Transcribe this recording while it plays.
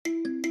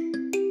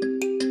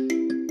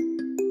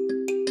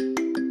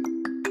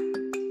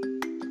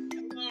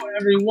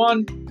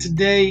everyone.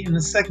 Today, in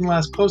the second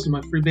last post of my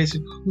free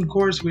basic cooking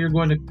course, we are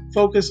going to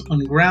focus on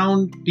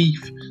ground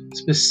beef.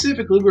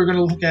 Specifically, we're going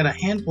to look at a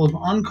handful of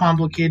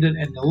uncomplicated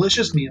and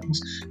delicious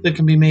meals that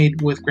can be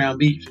made with ground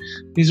beef.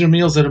 These are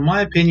meals that, in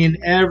my opinion,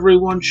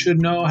 everyone should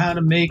know how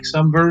to make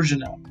some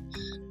version of.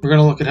 We're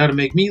going to look at how to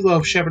make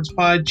meatloaf, shepherd's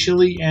pie,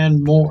 chili,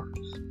 and more.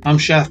 I'm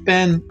Chef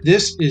Ben.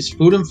 This is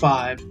Food in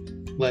 5.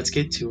 Let's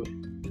get to it.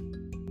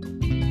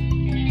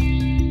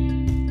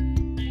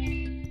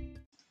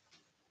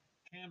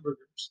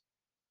 Hamburgers.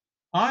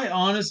 I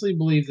honestly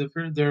believe that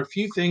there are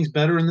few things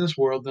better in this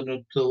world than a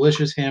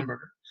delicious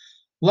hamburger.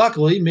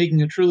 Luckily,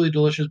 making a truly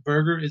delicious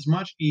burger is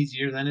much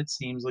easier than it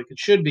seems like it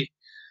should be.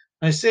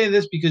 I say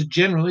this because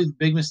generally the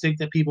big mistake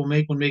that people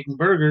make when making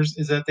burgers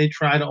is that they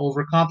try to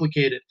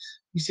overcomplicate it.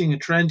 You're seeing a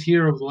trend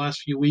here over the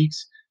last few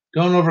weeks.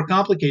 Don't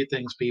overcomplicate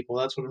things, people.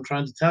 That's what I'm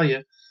trying to tell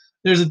you.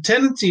 There's a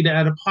tendency to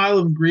add a pile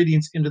of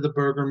ingredients into the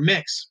burger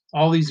mix.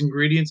 All these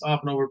ingredients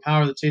often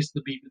overpower the taste of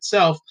the beef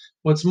itself.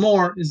 What's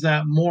more is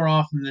that more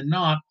often than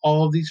not,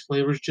 all of these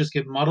flavors just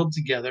get muddled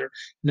together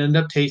and end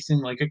up tasting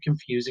like a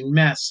confusing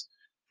mess.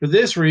 For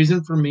this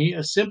reason, for me,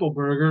 a simple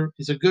burger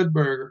is a good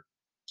burger.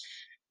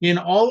 In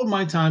all of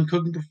my time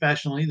cooking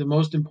professionally, the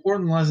most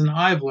important lesson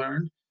I've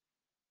learned,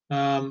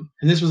 and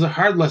this was a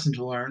hard lesson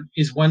to learn,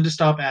 is when to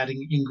stop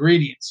adding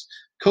ingredients.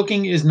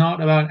 Cooking is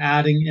not about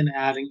adding and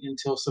adding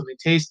until something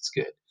tastes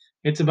good.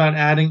 It's about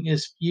adding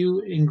as few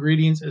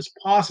ingredients as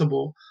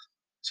possible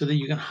so that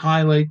you can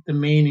highlight the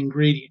main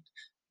ingredient.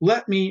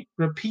 Let me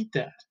repeat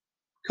that.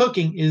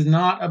 Cooking is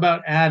not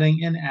about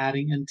adding and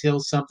adding until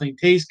something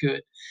tastes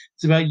good.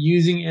 It's about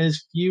using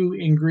as few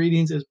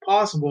ingredients as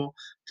possible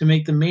to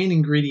make the main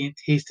ingredient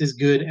taste as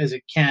good as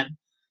it can.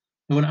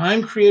 And when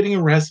I'm creating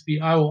a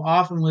recipe, I will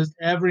often list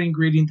every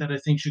ingredient that I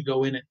think should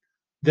go in it.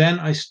 Then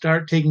I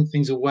start taking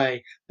things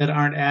away that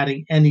aren't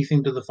adding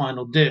anything to the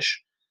final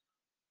dish.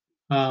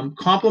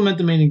 Complement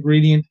the main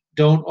ingredient,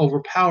 don't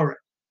overpower it.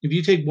 If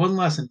you take one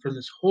lesson from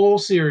this whole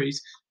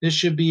series, this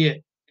should be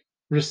it.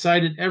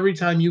 Recite it every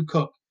time you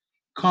cook.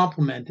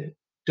 Complement it,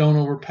 don't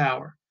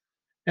overpower.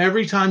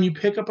 Every time you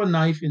pick up a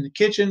knife in the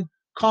kitchen,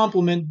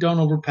 compliment,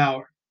 don't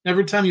overpower.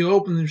 Every time you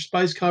open your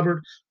spice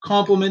cupboard,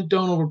 compliment,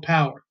 don't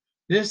overpower.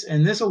 This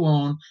and this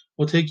alone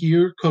will take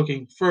your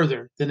cooking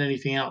further than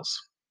anything else.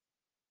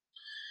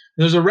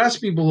 There's a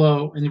recipe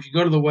below, and if you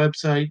go to the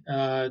website,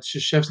 it's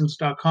just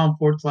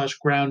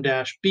chefsense.com/ground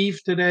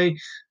beef today.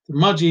 It's a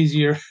much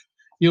easier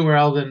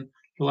URL than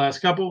the last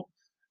couple.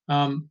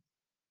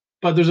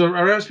 But there's a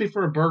recipe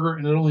for a burger,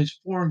 and it only has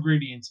 4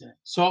 ingredients in it: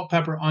 salt,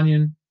 pepper,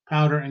 onion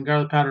powder, and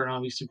garlic powder, and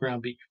obviously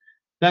ground beef.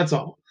 That's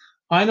all.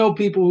 I know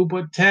people who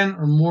put 10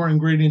 or more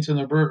ingredients in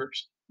their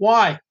burgers.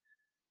 Why?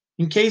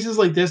 In cases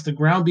like this, the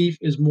ground beef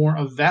is more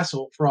a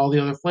vessel for all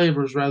the other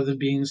flavors rather than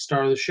being the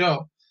star of the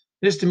show.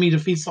 This, to me,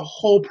 defeats the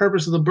whole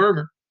purpose of the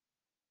burger.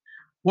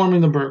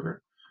 Warming the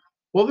burger.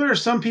 Well, there are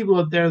some people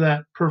out there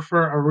that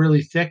prefer a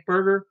really thick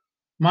burger.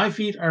 My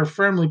feet are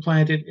firmly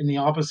planted in the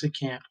opposite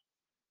camp.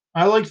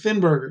 I like thin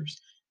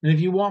burgers, and if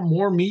you want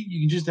more meat,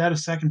 you can just add a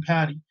second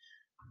patty.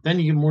 Then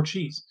you get more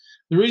cheese.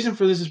 The reason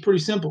for this is pretty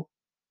simple.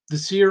 The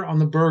sear on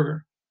the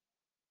burger,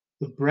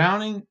 the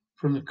browning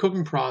from the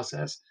cooking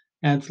process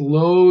adds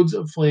loads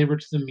of flavor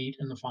to the meat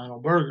in the final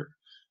burger.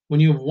 When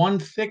you have one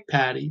thick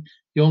patty,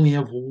 you only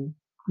have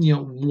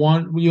you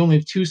only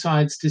have 2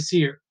 sides to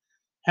sear.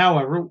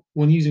 However,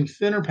 when using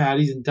thinner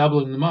patties and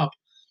doubling them up,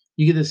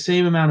 you get the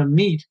same amount of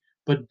meat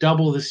but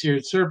double the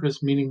seared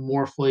surface, meaning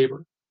more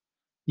flavor.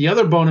 The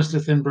other bonus to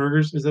thin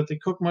burgers is that they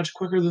cook much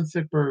quicker than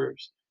thick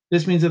burgers.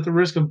 This means that the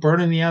risk of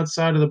burning the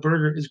outside of the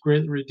burger is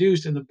greatly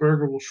reduced and the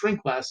burger will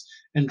shrink less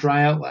and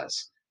dry out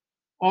less.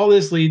 All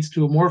this leads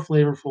to a more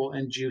flavorful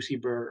and juicy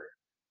burger.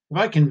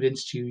 Have I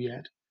convinced you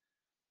yet?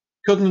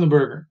 Cooking the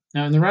burger.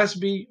 Now, in the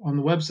recipe on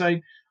the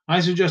website, I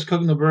suggest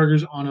cooking the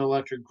burgers on an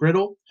electric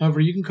griddle. However,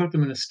 you can cook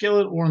them in a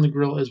skillet or on the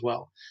grill as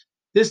well.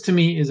 This, to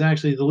me, is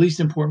actually the least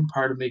important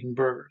part of making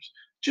burgers.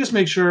 Just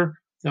make sure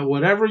that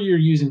whatever you're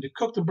using to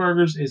cook the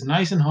burgers is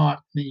nice and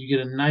hot, and that you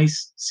get a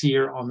nice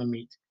sear on the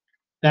meat.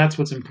 That's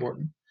what's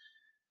important.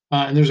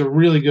 And there's a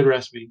really good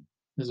recipe.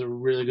 There's a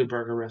really good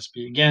burger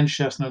recipe. Again,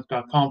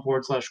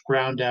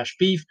 chefsnotes.com/ground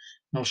beef,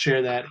 and I'll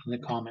share that in the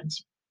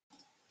comments.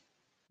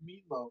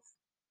 Meatloaf.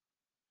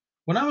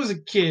 When I was a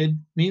kid,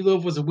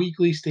 meatloaf was a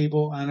weekly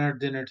staple on our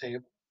dinner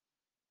table.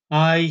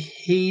 I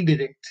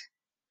hated it.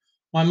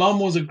 My mom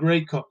was a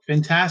great cook,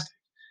 fantastic,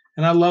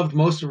 and I loved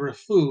most of her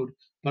food,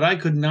 but I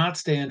could not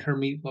stand her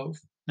meatloaf.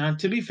 Now,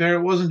 to be fair,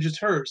 it wasn't just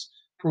hers.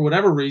 For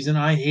whatever reason,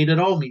 I hated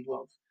all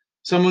meatloaf.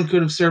 Someone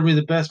could have served me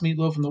the best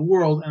meatloaf in the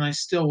world, and I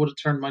still would have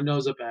turned my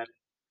nose up at it.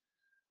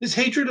 This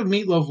hatred of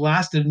meatloaf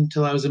lasted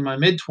until I was in my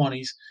mid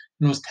 20s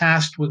and was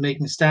tasked with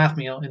making a staff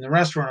meal in the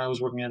restaurant I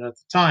was working at the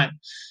time.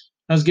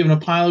 I was given a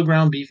pile of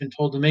ground beef and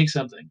told to make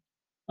something.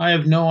 I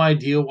have no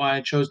idea why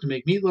I chose to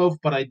make meatloaf,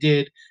 but I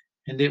did,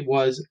 and it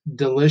was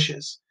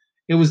delicious.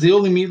 It was the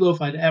only meatloaf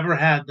I'd ever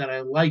had that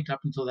I liked up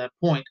until that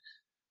point.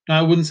 Now,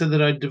 I wouldn't say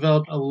that I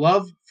developed a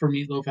love for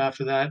meatloaf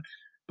after that,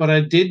 but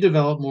I did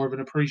develop more of an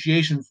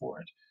appreciation for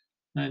it.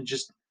 And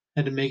just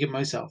Had to make it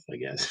myself, I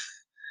guess.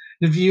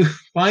 If you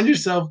find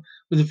yourself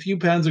with a few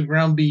pounds of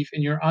ground beef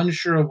and you're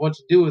unsure of what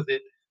to do with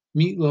it,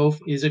 meatloaf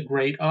is a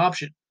great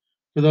option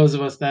for those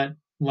of us that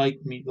like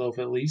meatloaf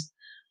at least.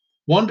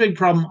 One big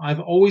problem I've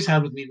always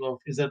had with meatloaf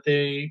is that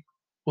they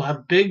will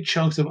have big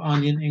chunks of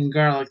onion and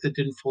garlic that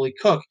didn't fully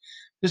cook.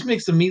 This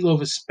makes the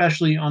meatloaf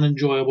especially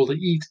unenjoyable to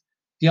eat.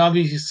 The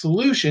obvious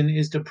solution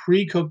is to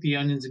pre cook the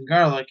onions and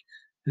garlic,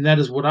 and that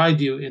is what I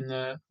do in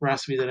the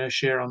recipe that I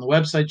share on the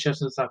website,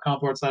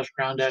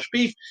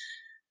 chefsnuts.com/ground-beef.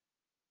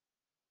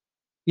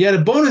 Yet a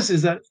bonus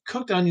is that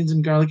cooked onions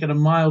and garlic add a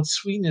mild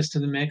sweetness to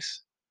the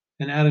mix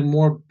and adding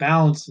more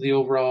balance to the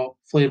overall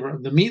flavor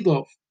of the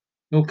meatloaf.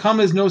 It will come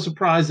as no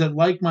surprise that,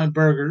 like my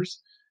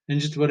burgers and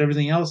just about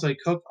everything else I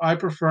cook, I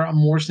prefer a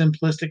more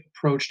simplistic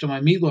approach to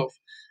my meatloaf.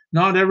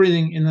 Not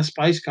everything in the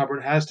spice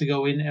cupboard has to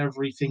go in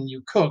everything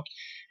you cook.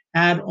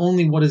 Add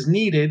only what is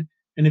needed,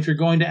 and if you're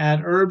going to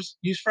add herbs,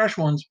 use fresh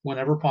ones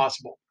whenever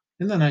possible.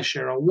 And then I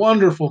share a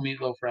wonderful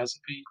meatloaf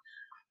recipe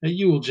that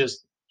you'll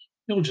just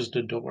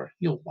adore.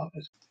 You'll love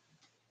it.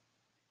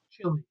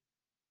 Chili.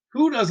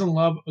 Who doesn't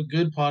love a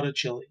good pot of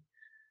chili?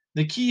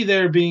 The key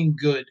there being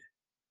good.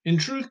 In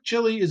truth,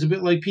 chili is a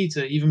bit like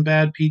pizza. Even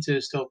bad pizza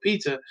is still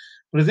pizza.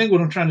 But I think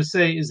what I'm trying to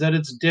say is that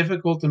it's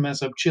difficult to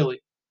mess up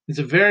chili. It's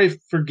a very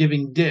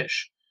forgiving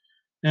dish.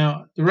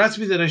 Now, the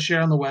recipe that I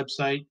share on the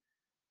website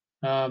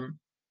um,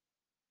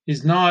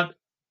 is not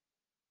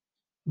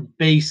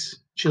base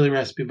chili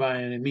recipe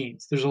by any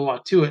means. There's a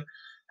lot to it.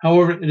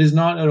 However, it is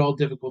not at all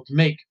difficult to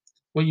make.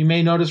 What you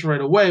may notice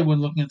right away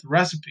when looking at the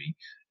recipe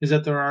is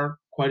that there are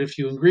quite a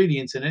few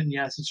ingredients in it. And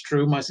yes, it's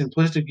true, my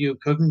simplistic view of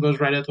cooking goes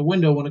right out the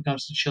window when it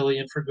comes to chili,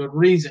 and for good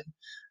reason.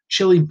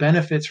 Chili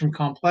benefits from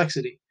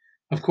complexity.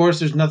 Of course,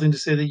 there's nothing to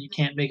say that you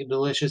can't make a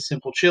delicious,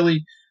 simple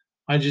chili.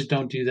 I just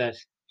don't do that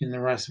in the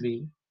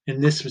recipe,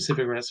 in this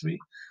specific recipe.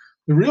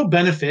 The real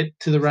benefit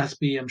to the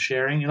recipe I'm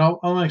sharing, and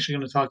I'm actually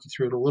going to talk you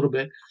through it a little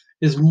bit,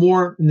 is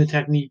more in the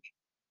technique.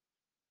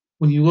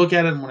 When you look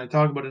at it and when I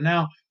talk about it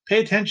now, pay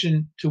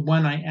attention to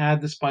when I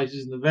add the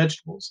spices and the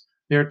vegetables.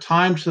 They are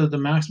timed so that the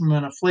maximum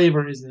amount of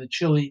flavor is in the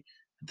chili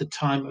at the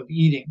time of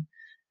eating.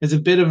 As a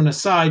bit of an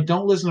aside,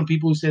 don't listen to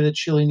people who say that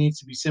chili needs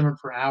to be simmered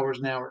for hours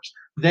and hours.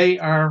 They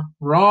are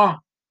wrong.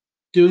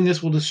 Doing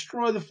this will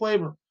destroy the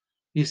flavor.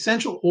 The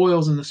essential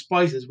oils and the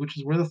spices, which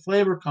is where the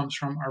flavor comes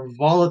from, are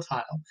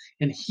volatile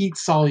and heat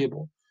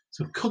soluble.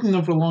 So cooking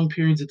them for long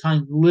periods of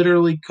time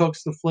literally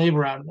cooks the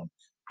flavor out of them.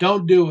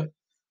 Don't do it.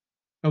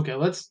 Okay,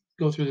 let's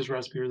go through this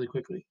recipe really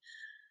quickly.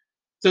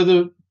 So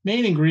the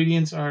main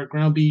ingredients are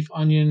ground beef,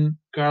 onion,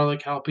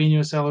 garlic,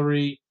 jalapeno,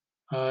 celery,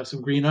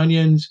 some green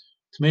onions,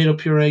 tomato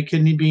puree,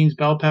 kidney beans,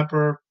 bell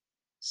pepper,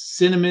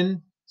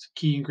 cinnamon, it's a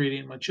key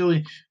ingredient in my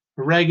chili,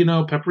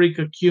 oregano,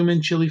 paprika,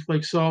 cumin, chili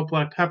flakes, salt,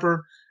 black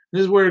pepper.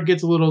 This is where it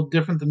gets a little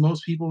different than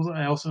most people's.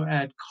 I also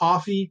add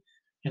coffee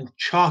and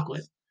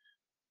chocolate.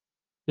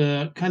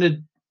 The kind of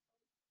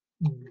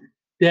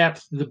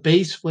depth, the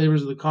base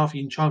flavors of the coffee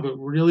and chocolate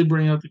really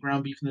bring out the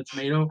ground beef and the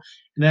tomato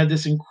and add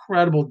this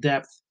incredible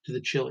depth to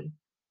the chili.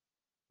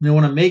 Now,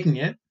 when I'm making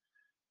it,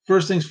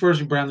 first things first,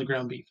 we brown the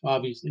ground beef,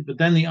 obviously, but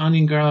then the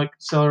onion, garlic,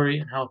 celery,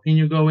 and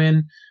jalapeno go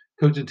in,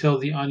 cooked until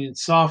the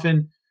onions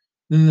soften.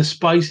 Then the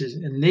spices,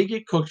 and they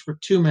get cooked for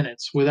 2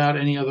 minutes without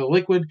any other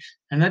liquid,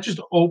 and that just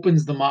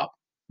opens them up.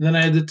 And then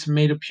I add the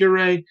tomato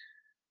puree,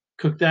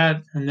 cook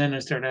that, and then I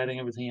start adding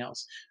everything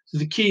else. So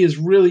the key is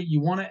really you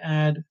want to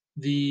add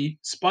the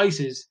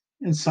spices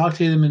and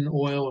saute them in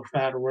oil or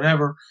fat or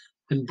whatever,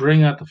 and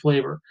bring out the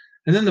flavor.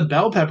 And then the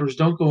bell peppers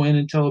don't go in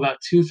until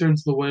about 2/3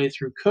 of the way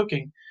through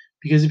cooking,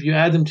 because if you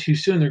add them too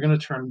soon, they're going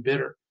to turn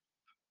bitter.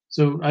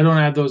 So I don't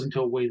add those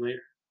until way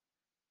later.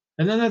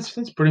 And then that's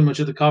pretty much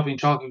it. The coffee and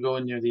chocolate go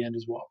in near the end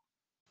as well.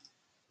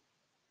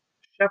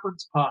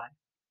 Shepherd's pie.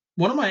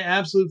 One of my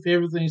absolute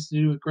favorite things to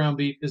do with ground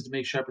beef is to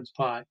make shepherd's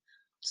pie.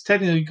 It's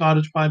technically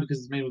cottage pie because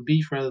it's made with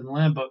beef rather than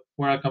lamb, but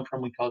where I come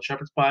from, we call it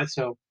shepherd's pie,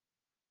 so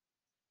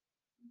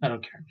I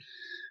don't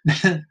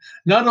care.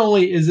 Not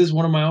only is this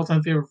one of my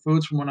all-time favorite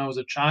foods from when I was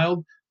a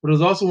child, but it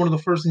was also one of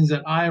the first things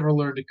that I ever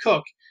learned to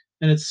cook.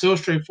 And it's so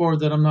straightforward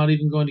that I'm not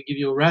even going to give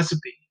you a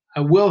recipe. I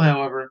will,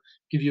 however,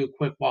 give you a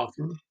quick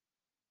walkthrough.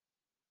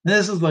 And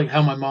this is like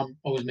how my mom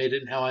always made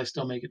it and how I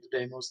still make it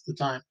today most of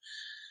the time.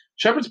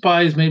 Shepherd's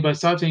pie is made by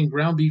sauteing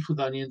ground beef with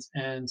onions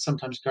and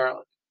sometimes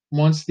garlic.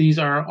 Once these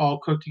are all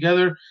cooked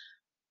together,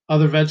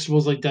 other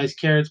vegetables like diced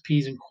carrots,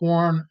 peas, and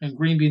corn and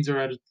green beans are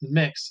added to the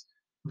mix.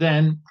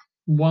 Then,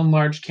 one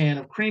large can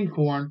of cream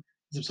corn,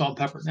 some salt and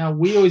pepper. Now,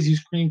 we always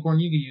use cream corn.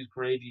 You can use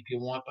gravy if you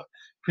want, but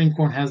cream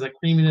corn has that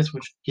creaminess,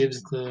 which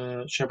gives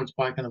the shepherd's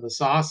pie kind of a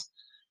sauce.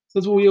 So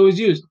that's what we always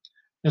use.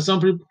 Now,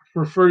 some people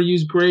prefer to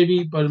use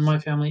gravy, but in my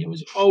family, it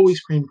was always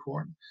cream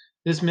corn.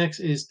 This mix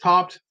is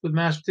topped with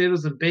mashed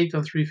potatoes and baked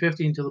on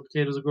 350 until the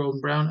potatoes are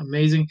golden brown.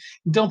 Amazing.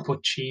 Don't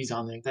put cheese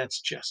on there.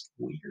 That's just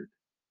weird.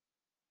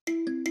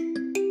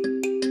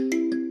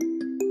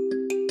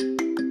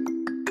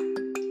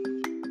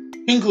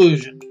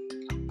 Conclusion.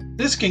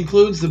 This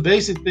concludes the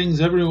basic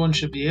things everyone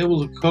should be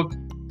able to cook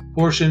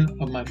portion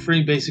of my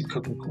free basic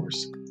cooking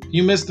course.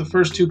 you missed the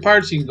first 2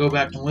 parts, you can go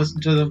back and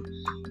listen to them.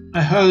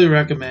 I highly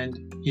recommend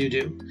you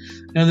do.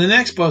 Now, in the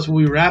next post,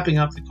 we'll be wrapping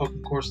up the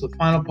cooking course, the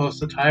final post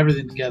to tie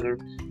everything together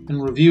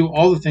and review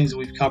all the things that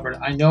we've covered.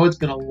 I know it's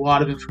been a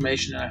lot of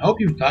information, and I hope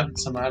you've gotten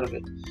some out of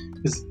it,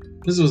 because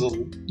this was a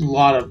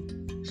lot of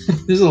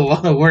this is a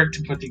lot of work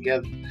to put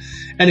together.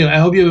 Anyway, I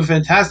hope you have a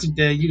fantastic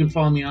day. You can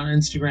follow me on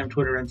Instagram,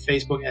 Twitter, and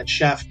Facebook at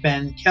Chef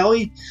Ben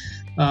Kelly.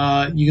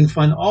 You can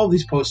find all of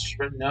these posts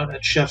written out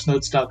at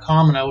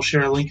chefsnotes.com, and I will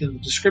share a link in the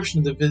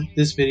description of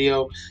this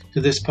video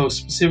to this post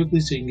specifically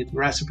so you can get the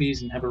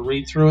recipes and have a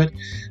read through it.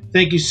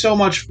 Thank you so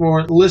much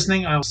for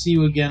listening. I will see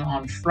you again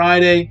on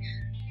Friday.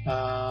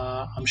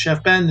 I'm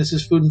Chef Ben. This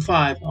is Food in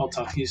 5. I'll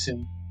talk to you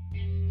soon.